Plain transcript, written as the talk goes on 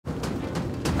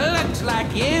Looks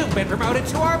like you've been promoted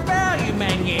to our value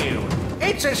menu.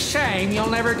 It's a shame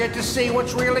you'll never get to see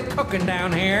what's really cooking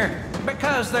down here,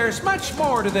 because there's much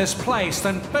more to this place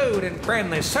than food and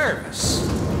friendly service.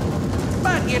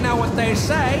 But you know what they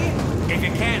say, if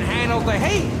you can't handle the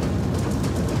heat,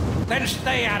 then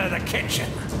stay out of the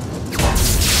kitchen.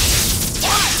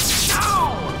 What?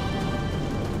 No!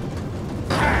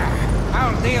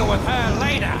 I'll deal with her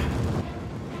later.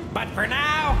 But for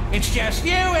now, it's just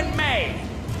you and me.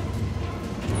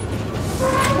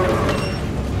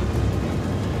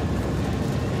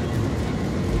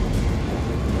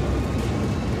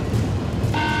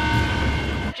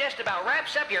 Just about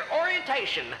wraps up your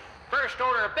orientation. First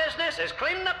order of business is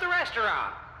cleaning up the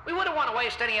restaurant. We wouldn't want to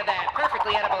waste any of that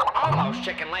perfectly edible almost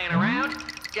chicken laying around.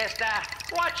 Just,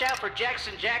 watch out for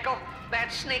Jackson Jackal,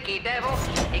 that sneaky devil.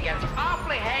 He gets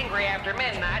awfully hangry after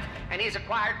midnight, and he's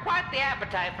acquired quite the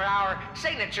appetite for our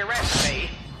signature recipe.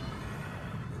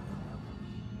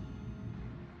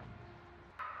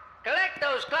 Collect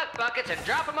those Cluck buckets and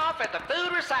drop them off at the food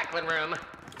recycling room.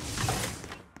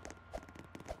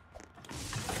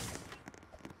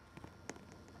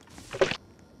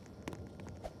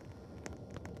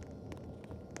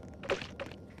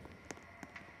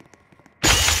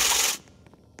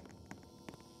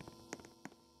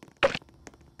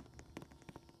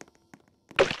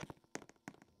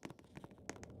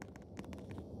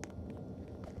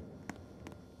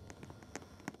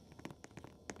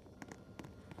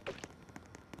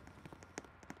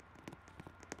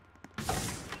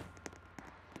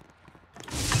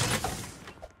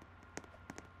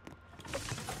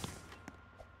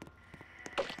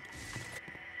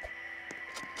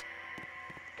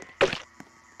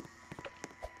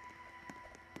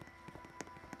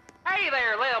 Hey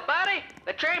there, little buddy.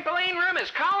 The trampoline room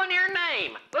is calling your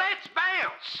name. Let's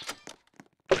bounce.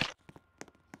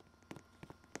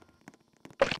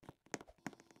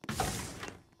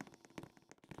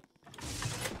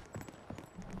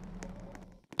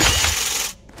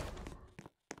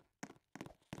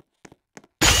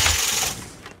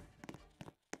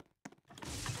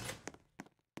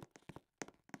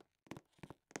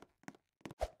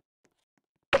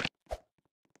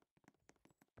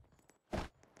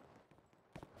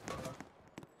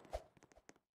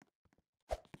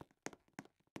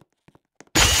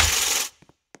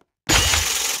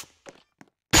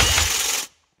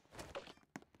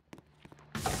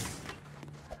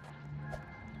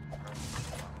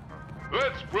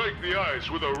 Let's break the ice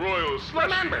with a royal slushie,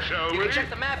 Remember, shall you we? can check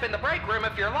the map in the break room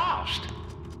if you're lost.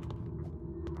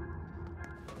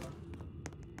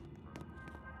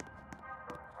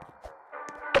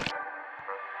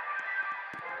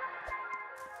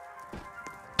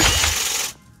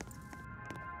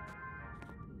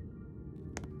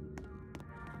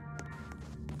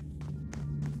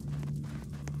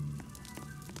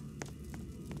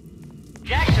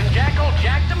 Jackson Jackal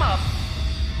jacked him up.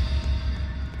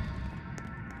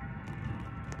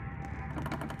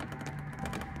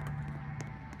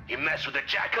 You mess with the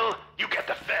jackal, you get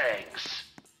the fangs.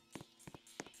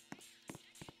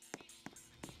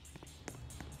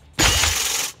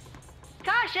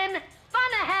 Caution!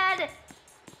 Fun ahead!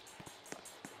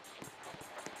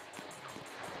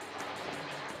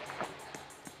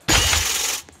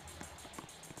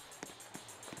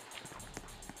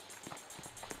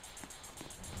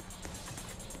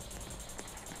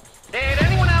 Did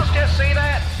anyone else just see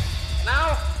that?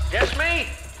 No? Just me?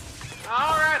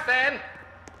 All right then.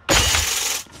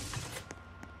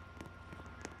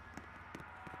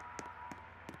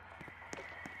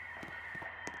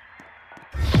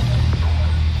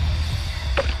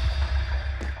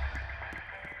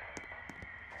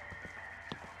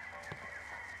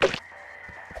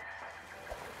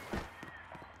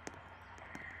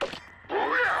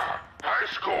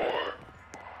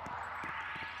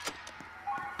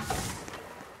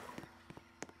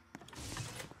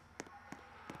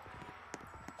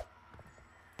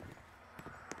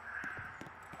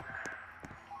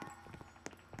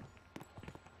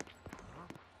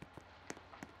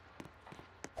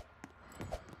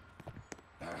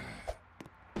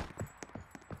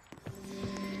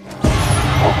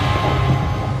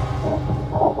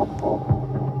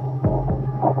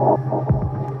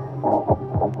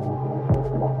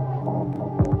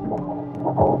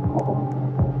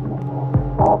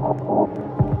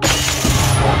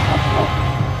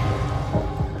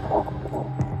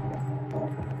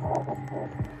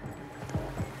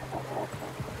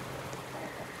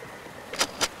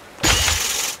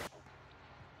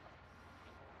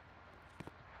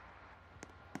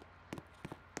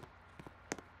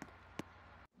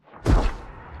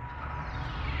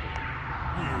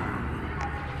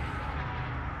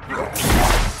 Oh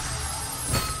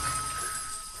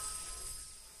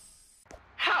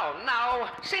no!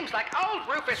 Seems like old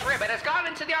Rufus Ribbit has gone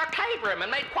into the arcade room and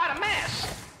made quite a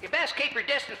mess. You best keep your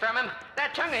distance from him.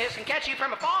 That tongue of his can catch you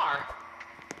from afar.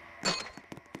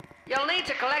 You'll need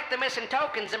to collect the missing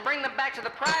tokens and bring them back to the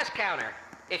prize counter.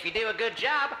 If you do a good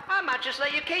job, I might just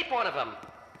let you keep one of them.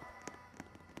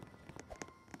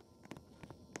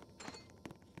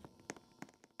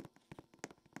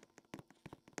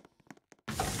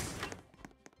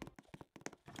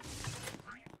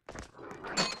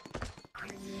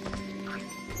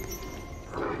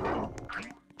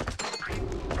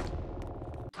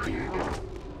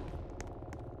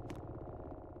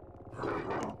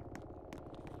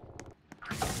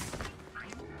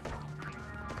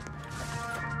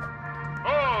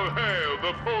 All hail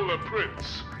the Polar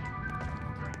Prince.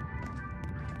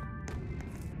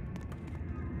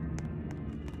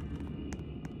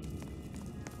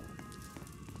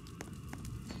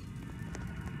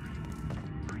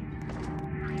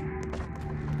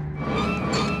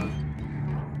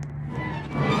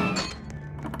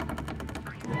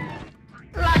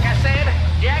 Like I said,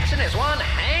 Jackson is one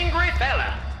hangry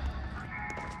fella.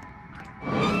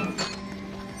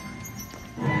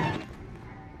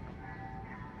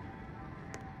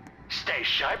 Stay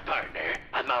sharp, partner.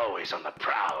 I'm always on the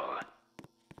prowl.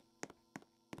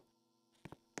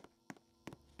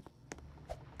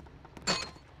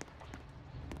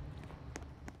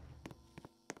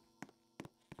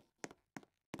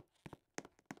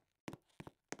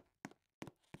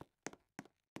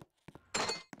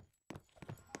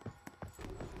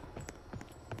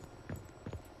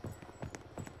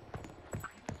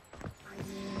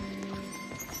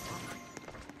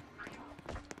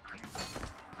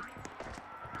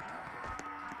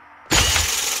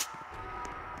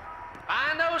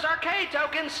 Find those arcade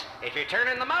tokens. If you're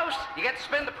turning the most, you get to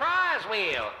spin the prize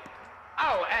wheel.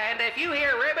 Oh, and if you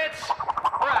hear ribbits,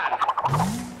 run.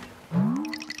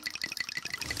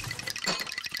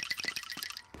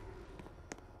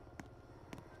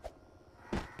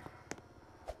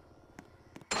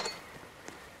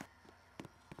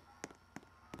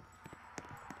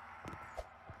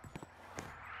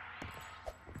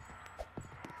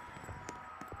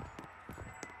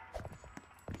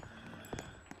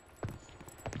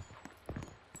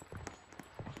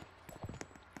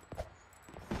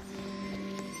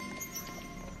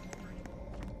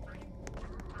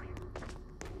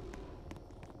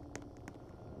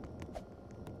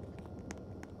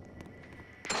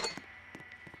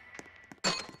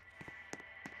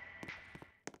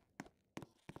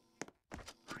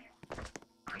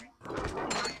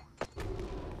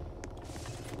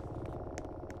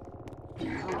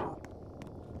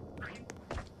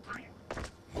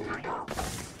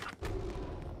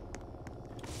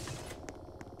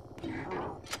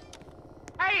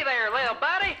 Hey there, little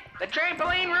buddy. The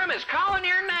trampoline room is calling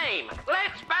your name.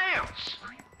 Let's bounce.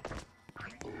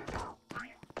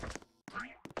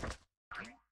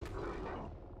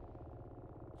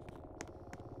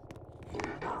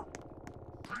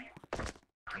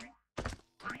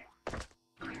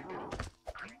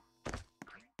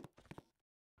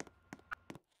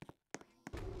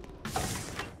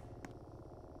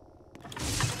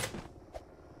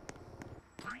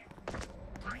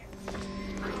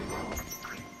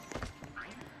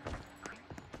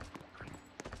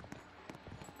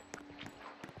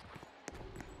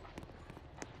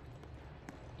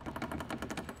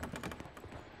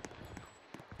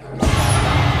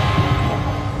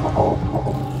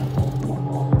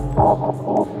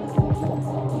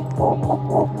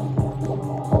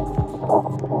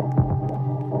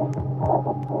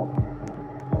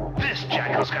 This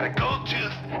jackal's got a gold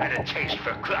tooth and a taste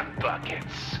for cluck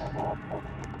buckets.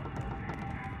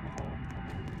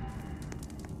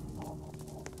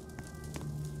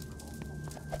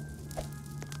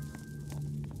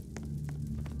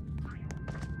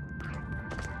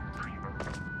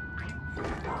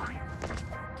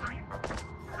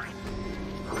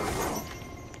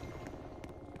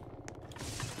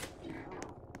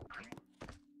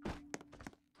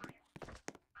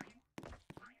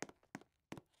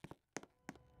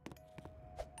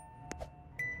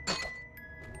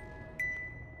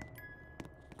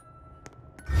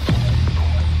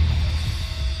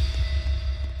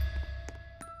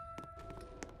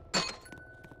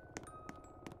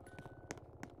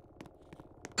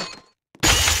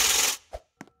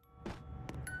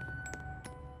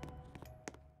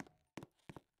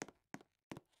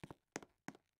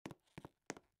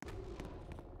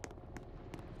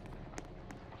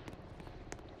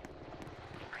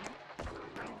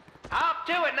 Up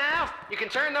to it now. You can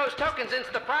turn those tokens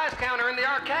into the prize counter in the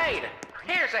arcade.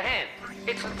 Here's a hint.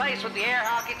 It's the place with the air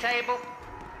hockey table.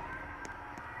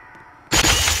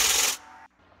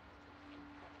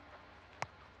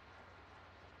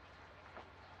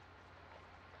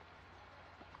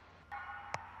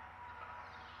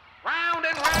 Round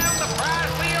and round the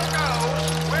prize wheel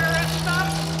goes. Where it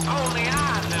stops, only I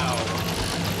know.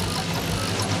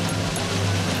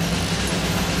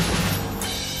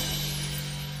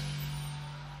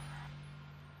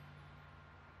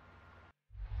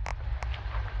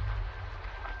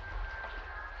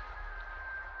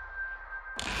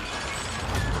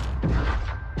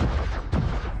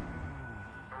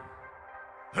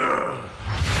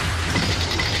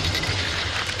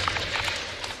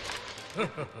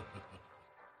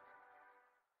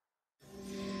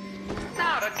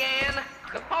 Not again.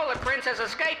 The Polar Prince has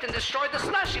escaped and destroyed the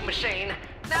slushy machine.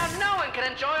 Now no one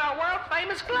can enjoy our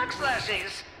world-famous Cluck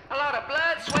slushies. A lot of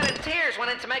blood, sweat, and tears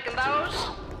went into making those.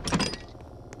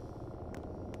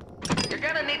 You're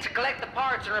gonna need to collect the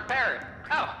parts and repair it.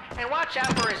 Oh, and watch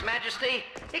out for His Majesty.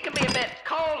 He can be a bit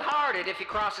cold-hearted if you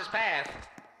cross his path.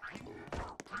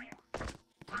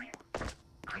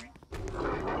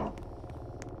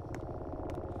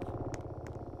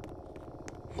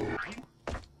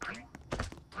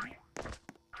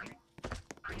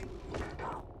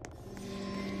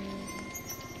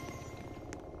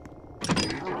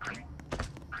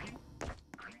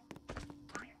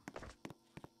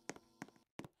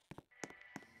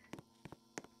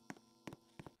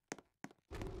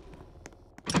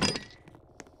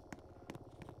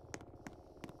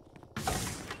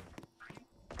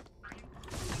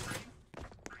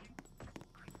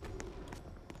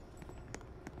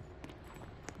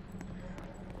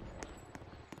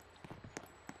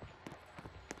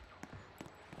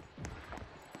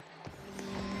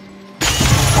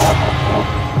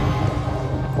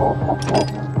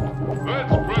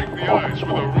 Let's break the ice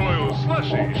with a royal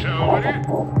slushie, shall we?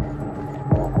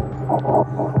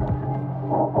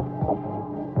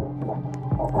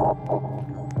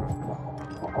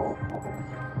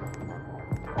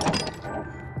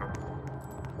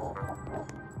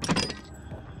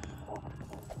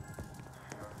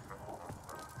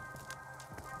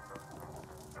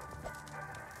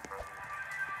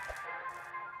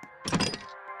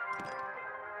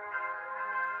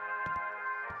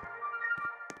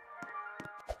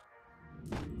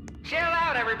 Chill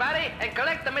out, everybody, and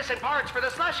collect the missing parts for the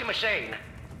slushy machine.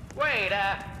 Wait,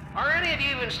 are any of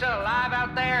you even still alive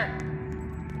out there?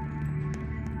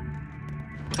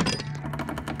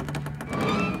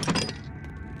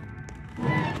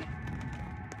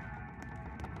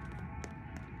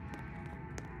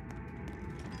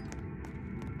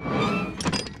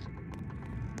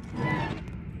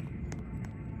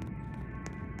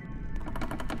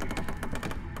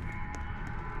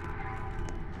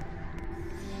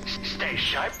 Stay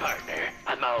sharp, partner.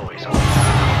 I'm always on.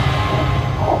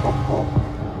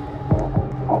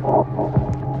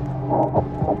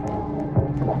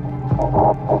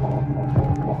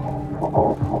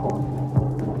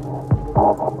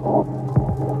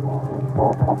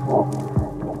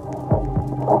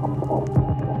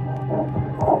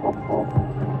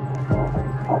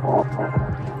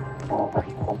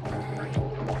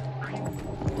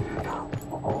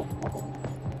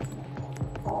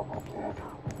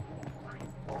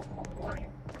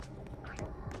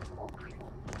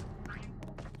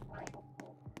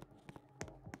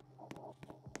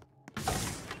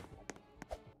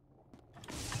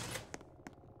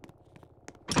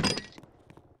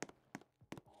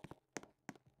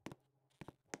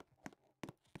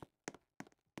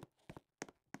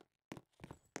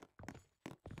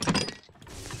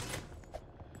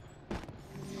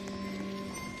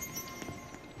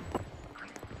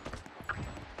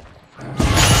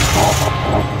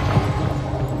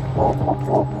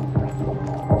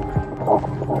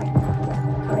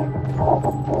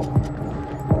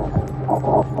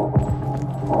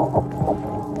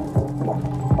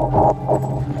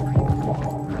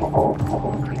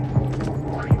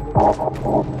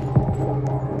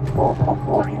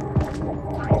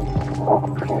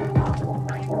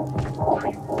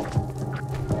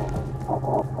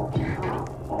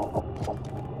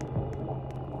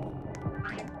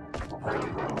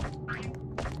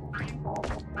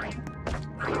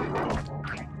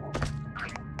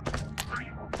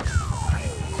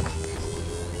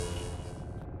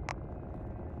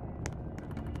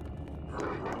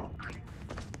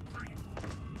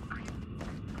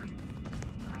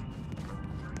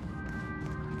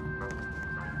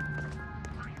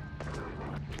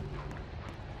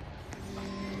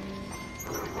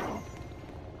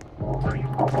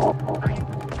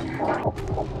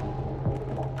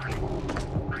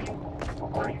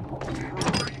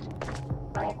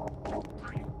 Sorry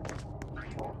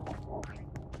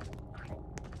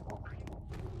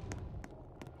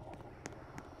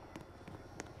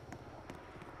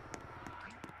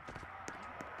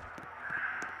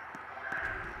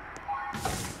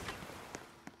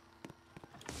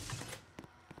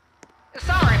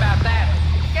about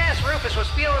that. Guess Rufus was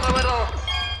feeling a little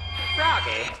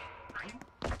froggy.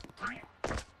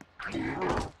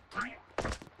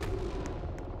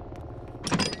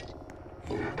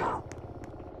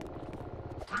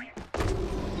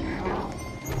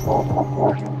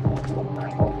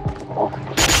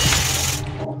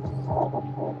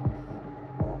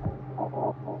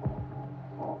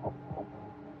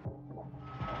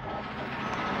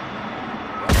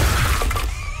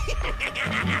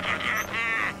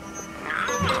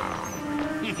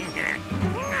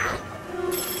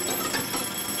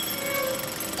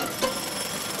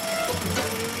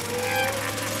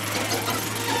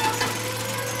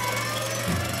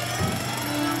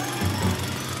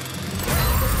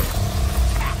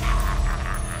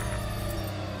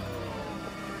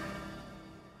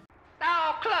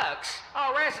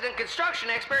 Our resident construction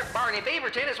expert, Barney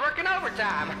Beaverton, is working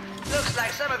overtime. Looks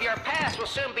like some of your past will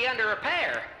soon be under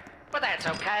repair. But that's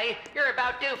okay. You're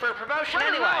about due for a promotion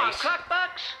anyways.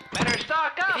 Cluckbucks. Better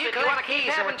stock up If you want collect to keep keys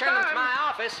and having return them to fun. my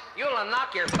office, you'll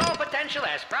unlock your full potential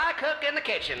as fry cook in the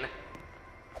kitchen.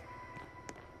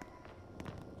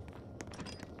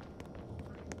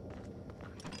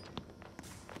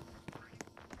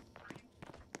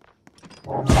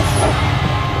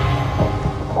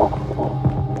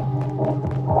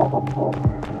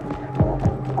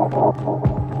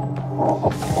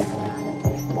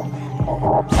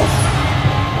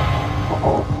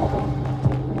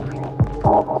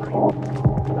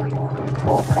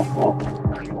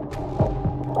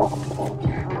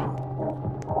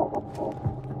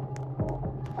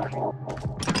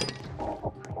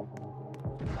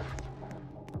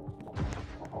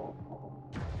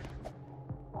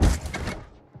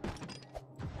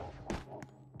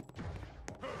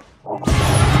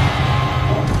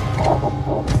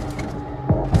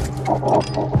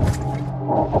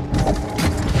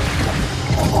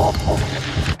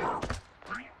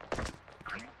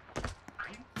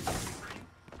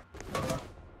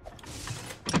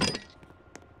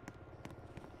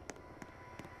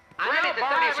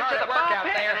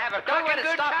 Don't get it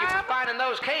stop you from finding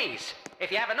those keys.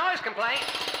 If you have a noise complaint,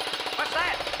 what's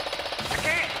that? I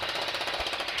can't.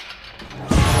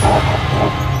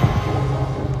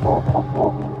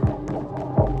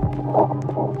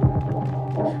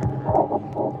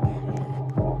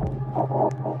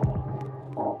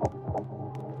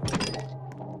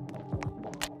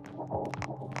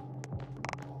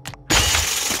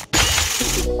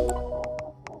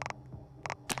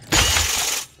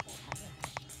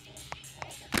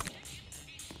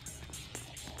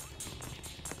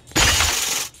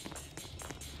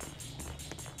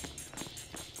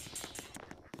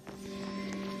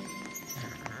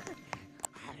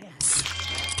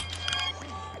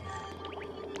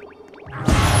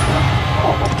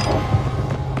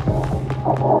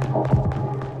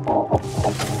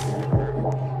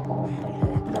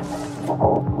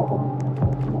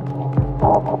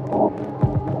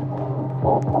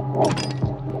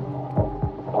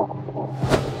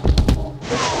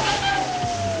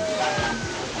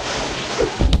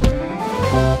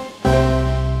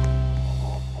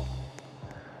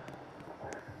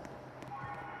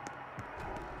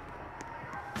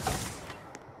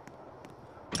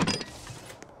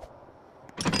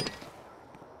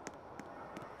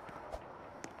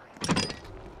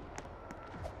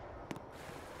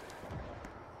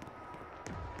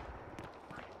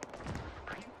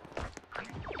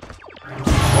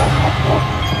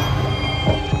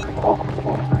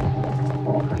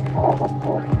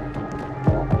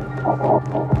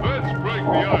 Let's break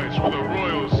the ice with a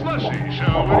royal slushie,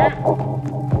 shall we?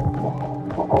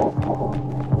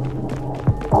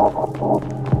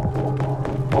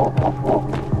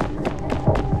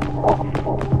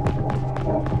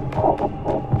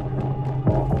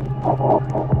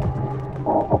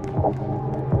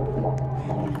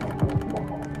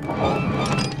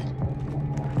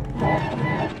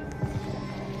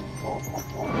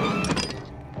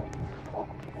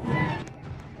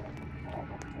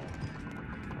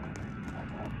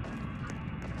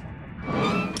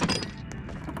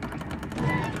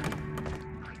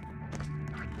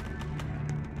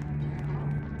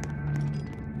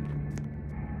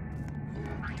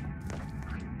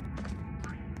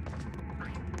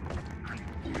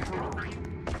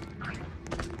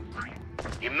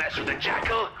 You mess with the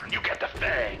jackal, you get the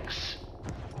fangs.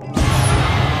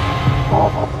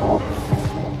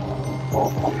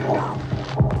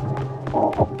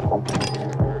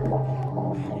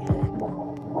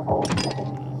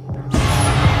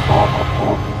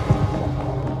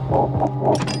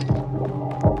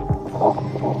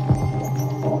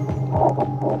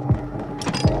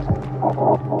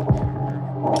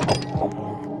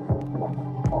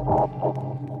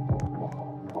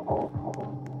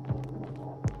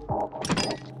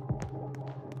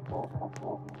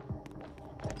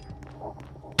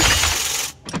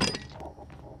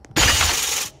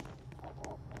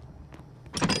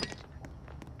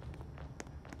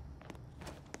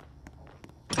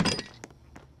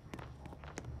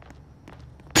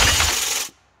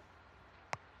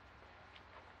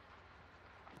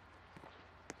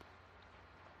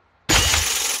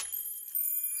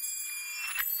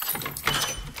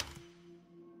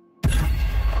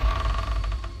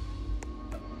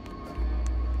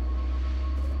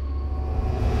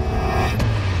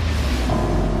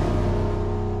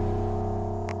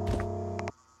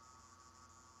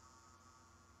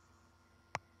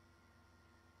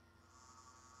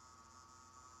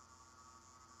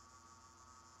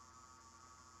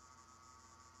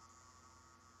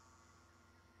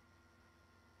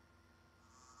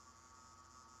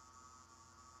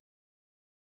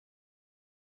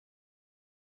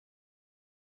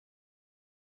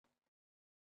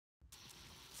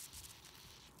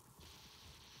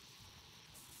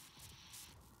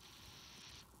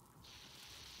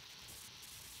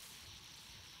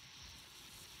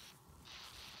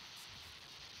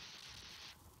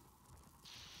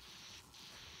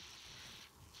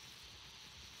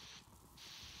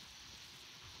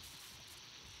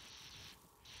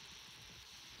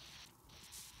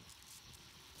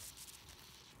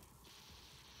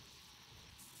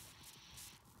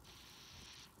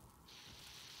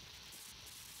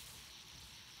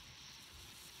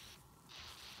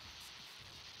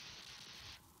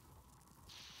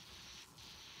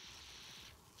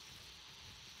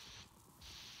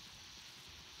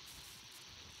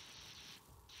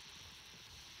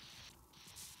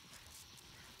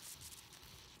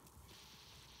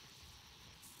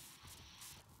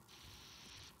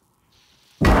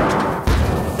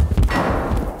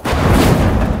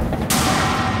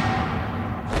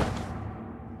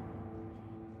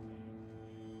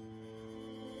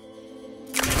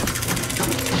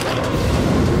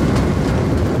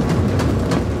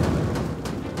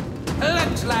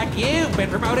 You've been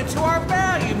promoted to our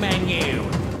value menu.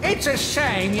 It's a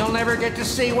shame you'll never get to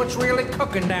see what's really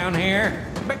cooking down here,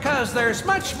 because there's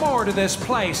much more to this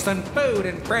place than food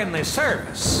and friendly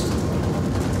service.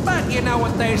 But you know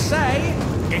what they say,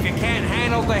 if you can't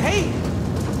handle the heat,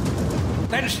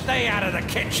 then stay out of the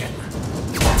kitchen.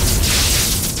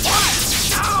 What?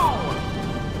 No!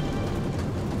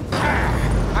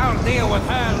 I'll deal with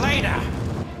her later.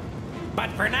 But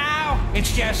for now,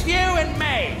 it's just you and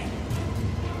me.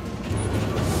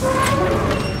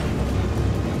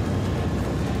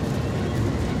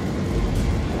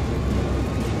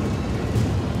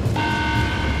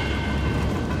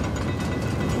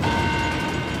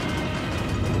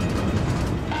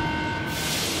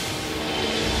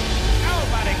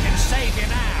 Nobody can save you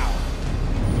now.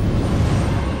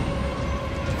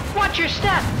 Watch your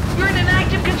step! You're in an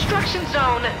active construction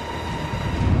zone!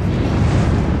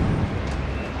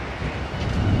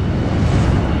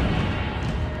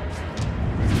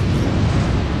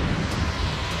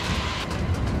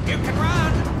 You can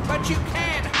run, but you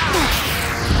can't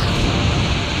hide.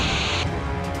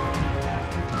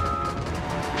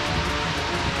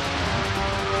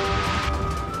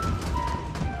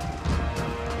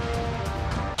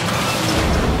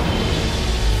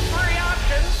 Three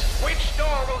options. Which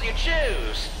door will you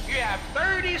choose? You have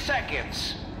 30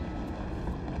 seconds.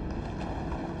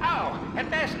 Oh, and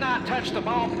best not touch the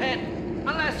ball pit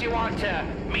unless you want to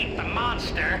meet the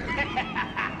monster.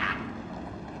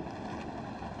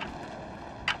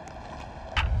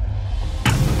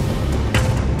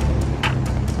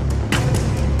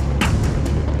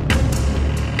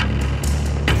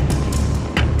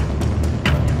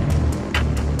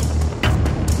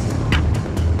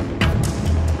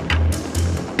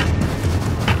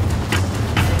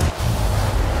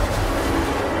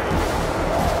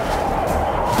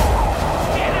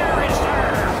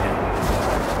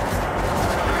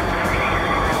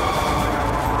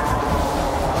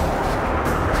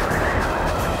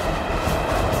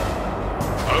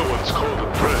 I once called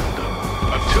a friend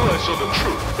until I saw the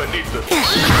truth beneath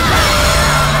the...